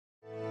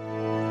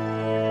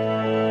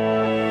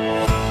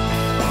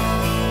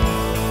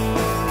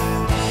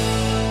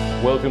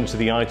Welcome to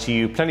the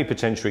ITU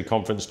Plenipotentiary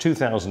Conference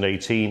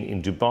 2018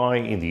 in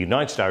Dubai, in the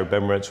United Arab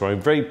Emirates, where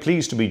I'm very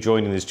pleased to be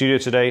joined in the studio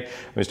today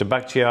Mr.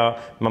 Bakhtiyar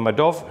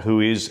Mammadov,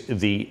 who is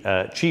the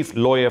Chief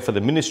Lawyer for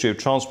the Ministry of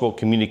Transport,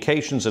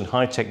 Communications and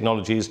High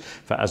Technologies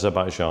for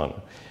Azerbaijan.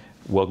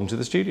 Welcome to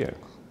the studio.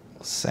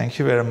 Thank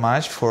you very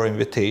much for the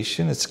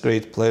invitation. It's a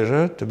great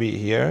pleasure to be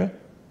here.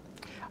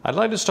 I'd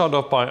like to start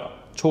off by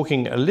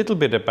talking a little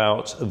bit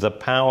about the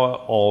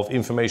power of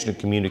information and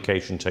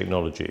communication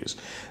technologies.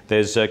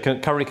 There's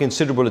currently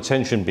considerable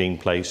attention being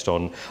placed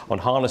on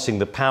harnessing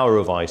the power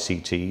of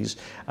ICTs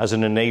as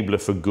an enabler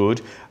for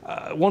good.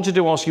 I wanted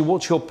to ask you,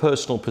 what's your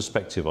personal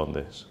perspective on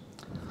this?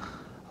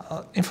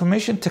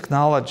 Information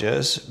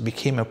technologies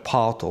became a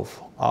part of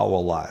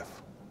our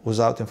life.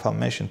 Without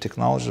information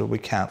technology, we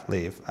can't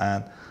live.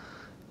 And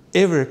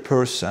every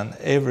person,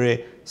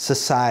 every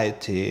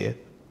society,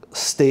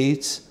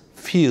 states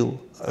feel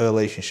a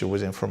relationship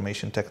with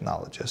information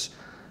technologies.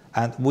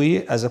 And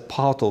we, as a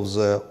part of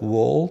the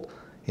world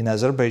in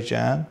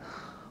Azerbaijan,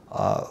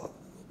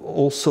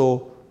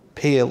 also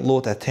pay a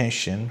lot of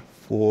attention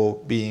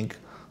for being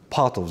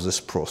part of this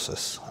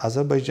process.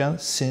 Azerbaijan,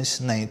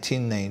 since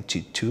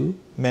 1992,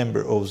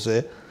 member of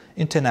the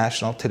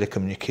International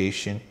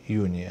Telecommunication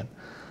Union.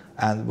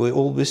 And we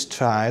always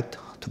tried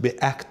to be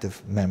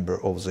active member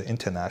of the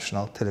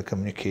International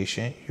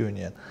Telecommunication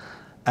Union.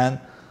 And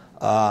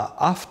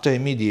after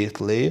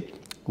immediately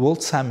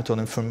World Summit on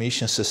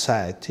Information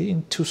Society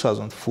in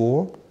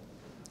 2004,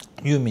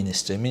 new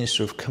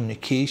Ministry of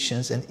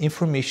Communications and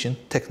Information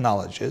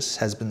Technologies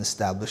has been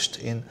established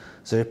in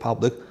the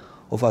Republic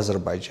of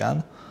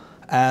Azerbaijan.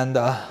 And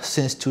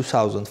since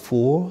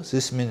 2004,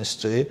 this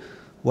ministry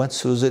went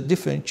through the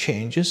different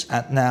changes,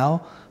 and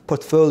now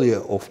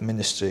portfolio of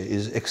ministry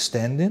is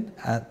extending,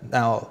 and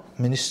now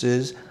ministry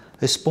is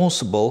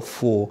responsible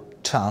for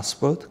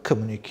transport,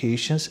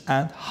 communications,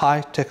 and high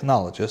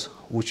technologies,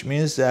 which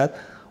means that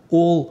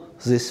all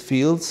these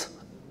fields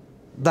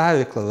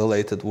directly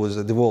related with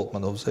the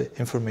development of the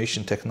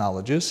information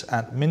technologies,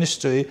 and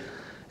ministry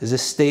is a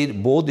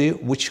state body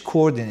which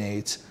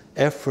coordinates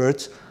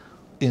efforts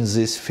in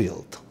this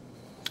field.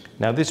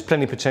 Now, this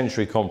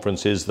plenipotentiary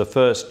conference is the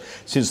first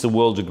since the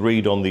world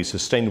agreed on the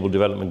Sustainable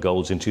Development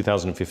Goals in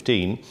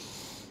 2015.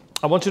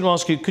 I wanted to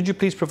ask you, could you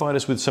please provide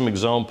us with some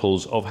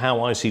examples of how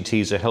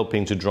ICTs are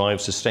helping to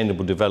drive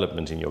sustainable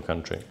development in your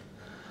country?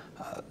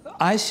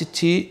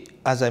 ICT,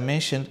 as I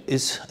mentioned,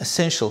 is an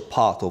essential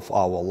part of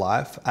our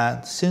life,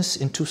 and since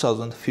in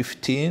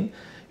 2015,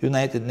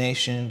 United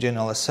Nations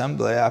General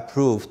Assembly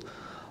approved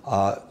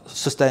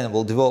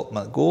Sustainable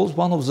Development Goals.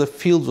 One of the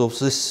fields of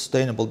this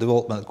Sustainable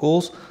Development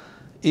Goals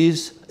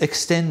is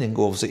extending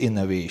of the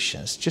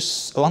innovations.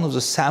 Just one of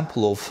the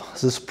sample of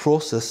this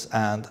process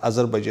and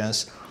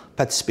Azerbaijan's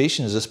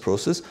participation in this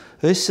process.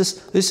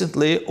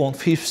 Recently, on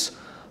 5th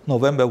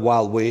November,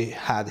 while we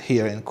had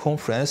here in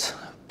conference,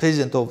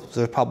 President of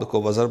the Republic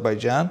of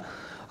Azerbaijan,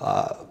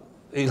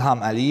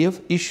 Ilham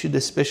Aliyev, issued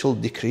a special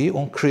decree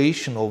on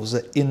creation of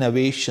the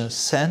Innovation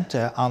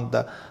Center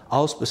under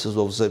auspices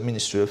of the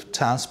Ministry of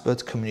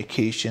Transport,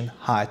 Communication,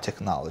 High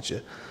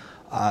Technology.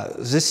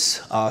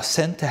 This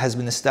center has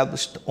been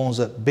established on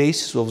the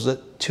basis of the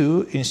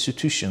two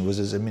institutions, which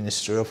is the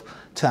Ministry of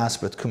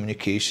Transport,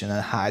 Communication,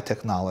 and High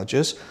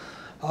Technologies.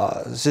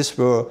 These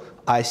were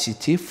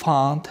ICT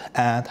Fund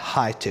and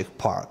High Tech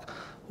Park.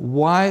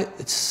 Why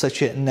it's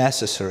such a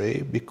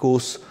necessary?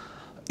 Because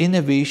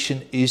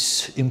innovation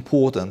is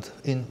important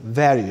in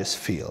various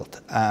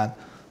fields, and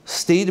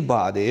state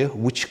body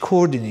which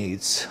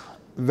coordinates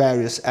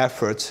various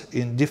efforts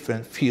in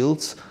different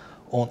fields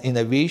on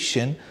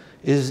innovation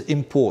is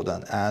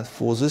important. And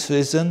for this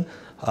reason,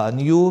 a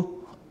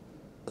new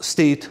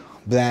state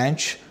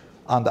branch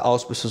under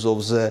auspices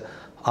of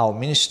our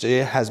ministry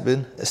has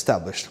been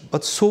established.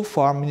 But so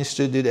far,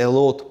 ministry did a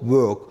lot of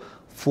work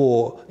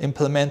for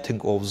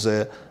implementing of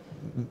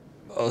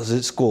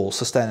this goal,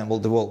 Sustainable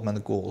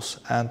Development Goals,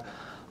 and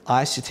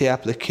ICT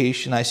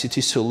application,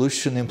 ICT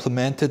solution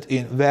implemented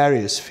in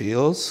various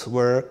fields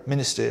where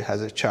ministry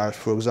has a charge,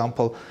 for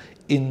example,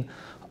 in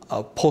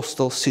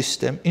postal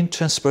system, in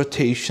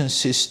transportation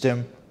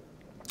system,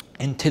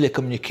 in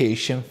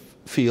telecommunication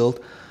field,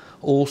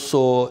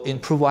 also in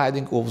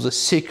providing of the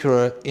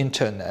secure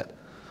internet.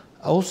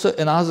 Also,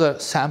 another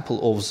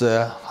sample of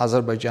the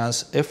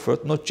Azerbaijan's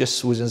effort, not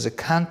just within the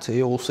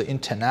country, also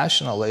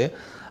internationally,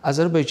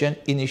 Azerbaijan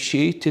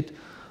initiated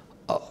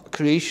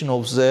creation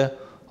of the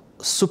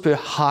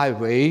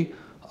superhighway,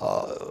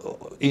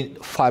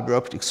 fiber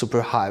optic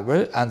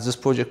superhighway, and this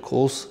project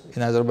calls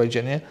in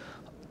Azerbaijani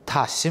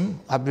TASIM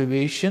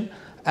abbreviation.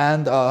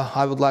 And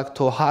I would like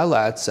to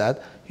highlight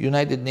that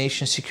United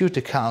Nations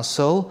Security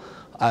Council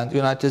and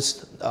United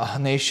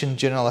Nations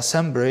General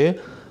Assembly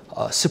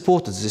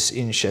supported this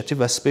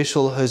initiative, a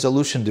special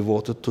resolution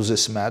devoted to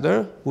this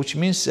matter, which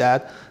means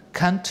that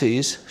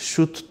countries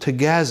should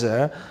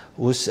together,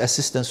 with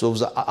assistance of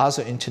the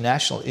other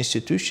international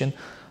institutions,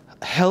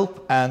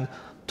 help and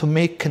to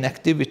make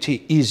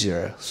connectivity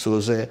easier.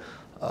 So the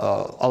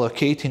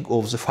allocating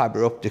of the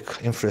fiber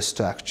optic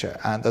infrastructure,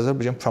 and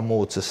Azerbaijan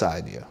promotes this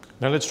idea.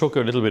 Now let's talk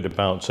a little bit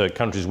about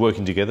countries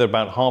working together.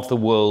 About half the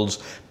world's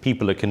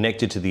people are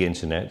connected to the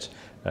internet,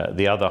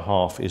 the other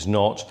half is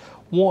not.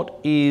 What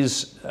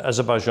is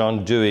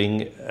Azerbaijan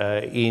doing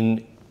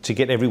to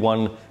get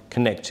everyone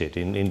connected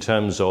in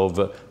terms of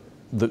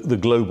the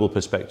global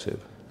perspective?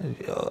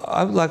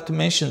 I would like to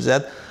mention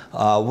that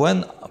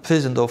when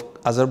President of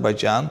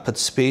Azerbaijan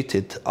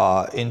participated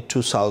in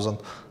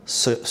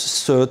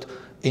 2003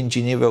 in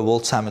Geneva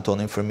World Summit on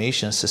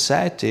Information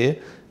Society,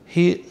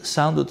 he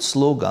sounded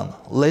slogan,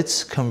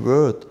 "Let's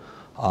convert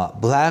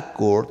black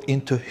gold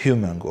into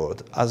human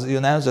gold." As you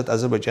know that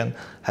Azerbaijan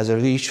has a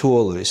rich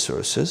oil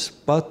resources,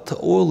 but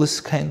oil is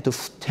kind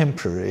of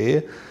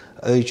temporary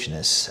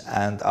richness,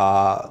 and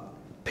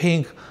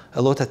paying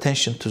a lot of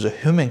attention to the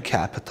human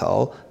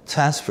capital,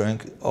 transferring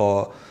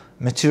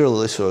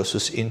material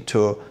resources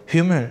into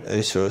human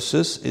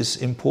resources is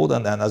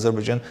important, and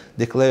Azerbaijan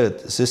declared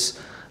this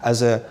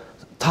as a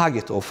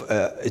target of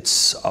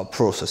its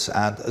process,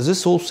 and this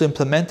is also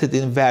implemented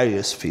in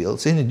various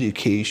fields, in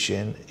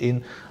education,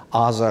 in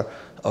other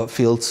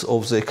fields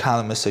of the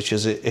economy, such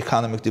as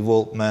economic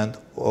development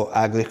or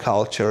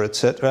agriculture,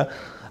 etc.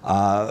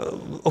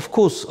 Of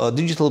course,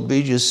 digital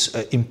bridge is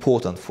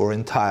important for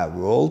entire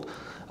world,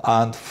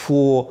 and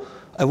for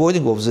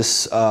avoiding of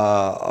this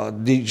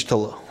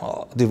digital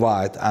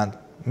divide and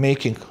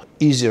making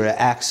easier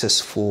access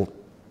for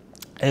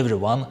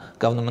everyone,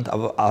 government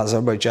of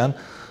Azerbaijan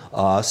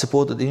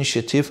supported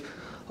initiative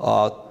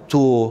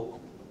to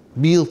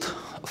build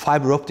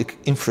fiber optic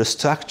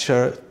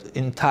infrastructure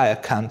in entire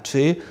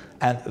country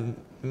and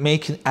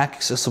making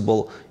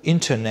accessible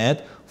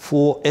internet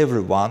for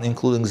everyone,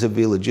 including the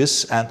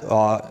villages, and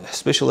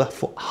especially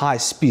for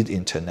high-speed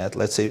internet,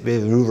 let's say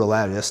very rural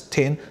areas,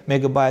 10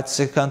 megabytes a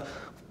second,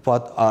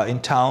 but in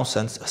towns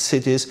and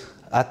cities,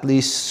 at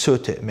least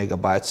 30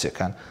 megabytes a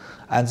second.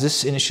 And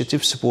this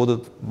initiative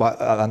supported by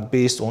and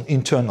based on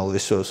internal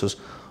resources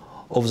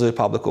of the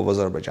Republic of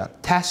Azerbaijan.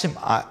 TASIM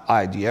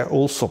idea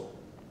also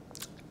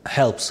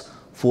helps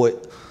for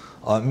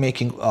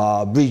making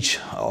a bridge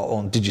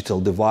on digital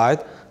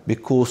divide,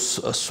 because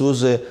through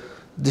the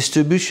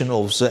distribution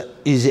of the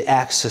easy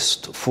access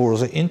for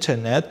the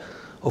internet,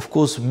 of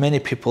course, many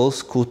people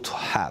could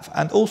have.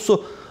 And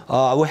also,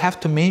 we have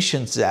to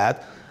mention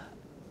that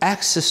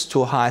access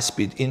to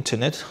high-speed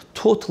internet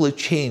totally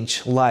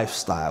changed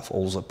lifestyle of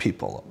all the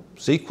people.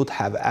 They could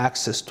have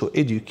access to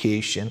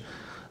education.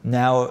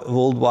 Now,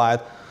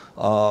 worldwide,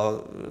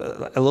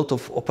 a lot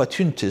of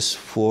opportunities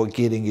for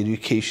getting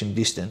education,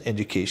 distant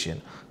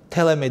education.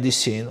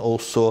 Telemedicine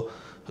also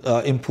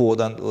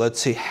important.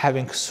 Let's say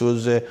having through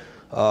the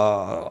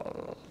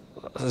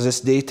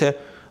this data,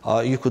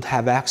 you could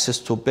have access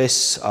to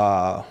best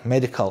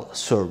medical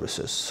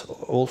services.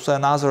 Also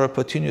another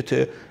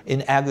opportunity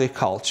in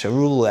agriculture,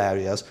 rural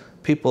areas,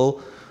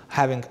 people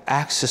having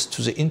access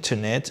to the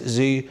internet,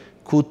 they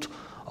could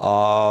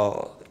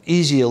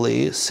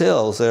easily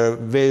sell their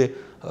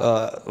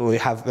we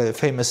have very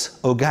famous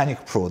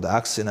organic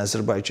products in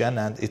Azerbaijan,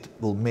 and it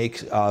will make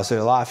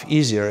their life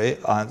easier,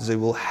 and they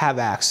will have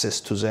access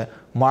to the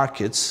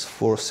markets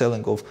for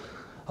selling of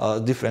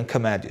different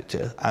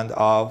commodities. And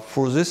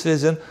for this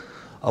reason,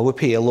 we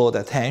pay a lot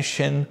of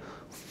attention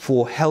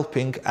for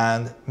helping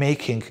and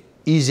making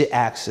easy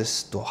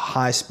access to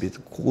high-speed,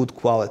 good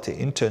quality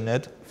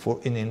internet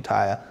in the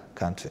entire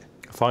country.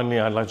 Finally,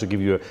 I'd like to give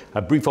you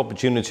a brief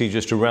opportunity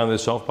just to round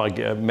this off by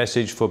a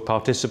message for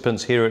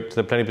participants here at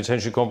the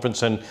Plenipotentiary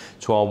Conference and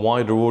to our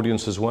wider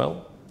audience as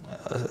well.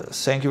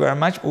 Thank you very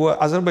much. Well,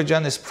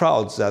 Azerbaijan is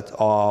proud that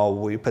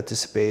we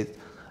participate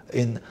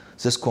in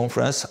this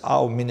conference.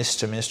 Our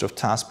Minister of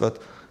Transport,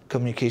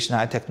 Communication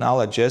and High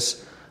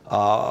Technologies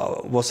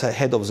was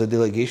head of the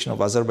delegation of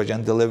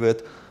Azerbaijan,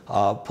 delivered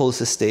a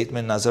policy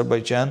statement in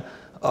Azerbaijan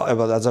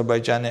about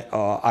Azerbaijan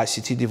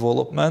ICT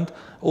development.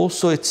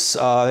 Also, it's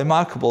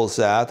remarkable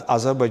that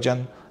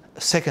Azerbaijan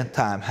second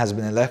time has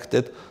been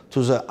elected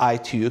to the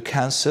ITU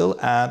Council,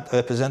 and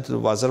representative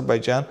of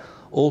Azerbaijan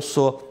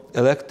also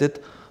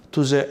elected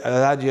to the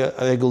Radio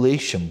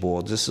Regulation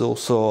Board. This is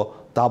also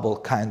double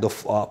kind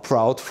of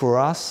proud for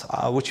us,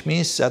 which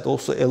means that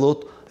also a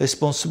lot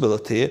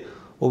responsibility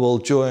we will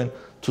join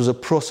to the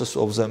process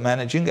of the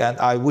managing, and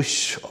I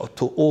wish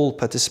to all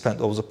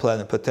participants of the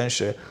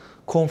Plenipotentiary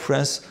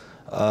Conference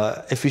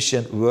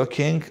efficient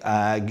working,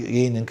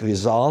 gaining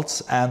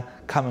results, and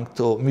coming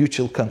to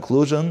mutual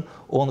conclusion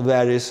on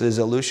various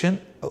resolutions,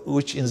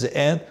 which in the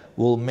end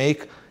will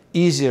make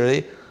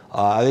easier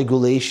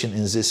regulation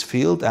in this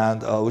field,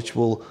 and which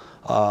will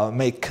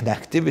make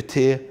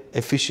connectivity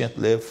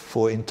efficiently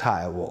for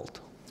entire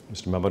world.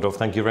 Mr. Mammadov,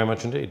 thank you very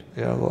much indeed.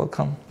 You're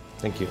welcome.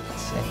 Thank you.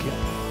 Thank you.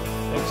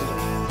 Excellent.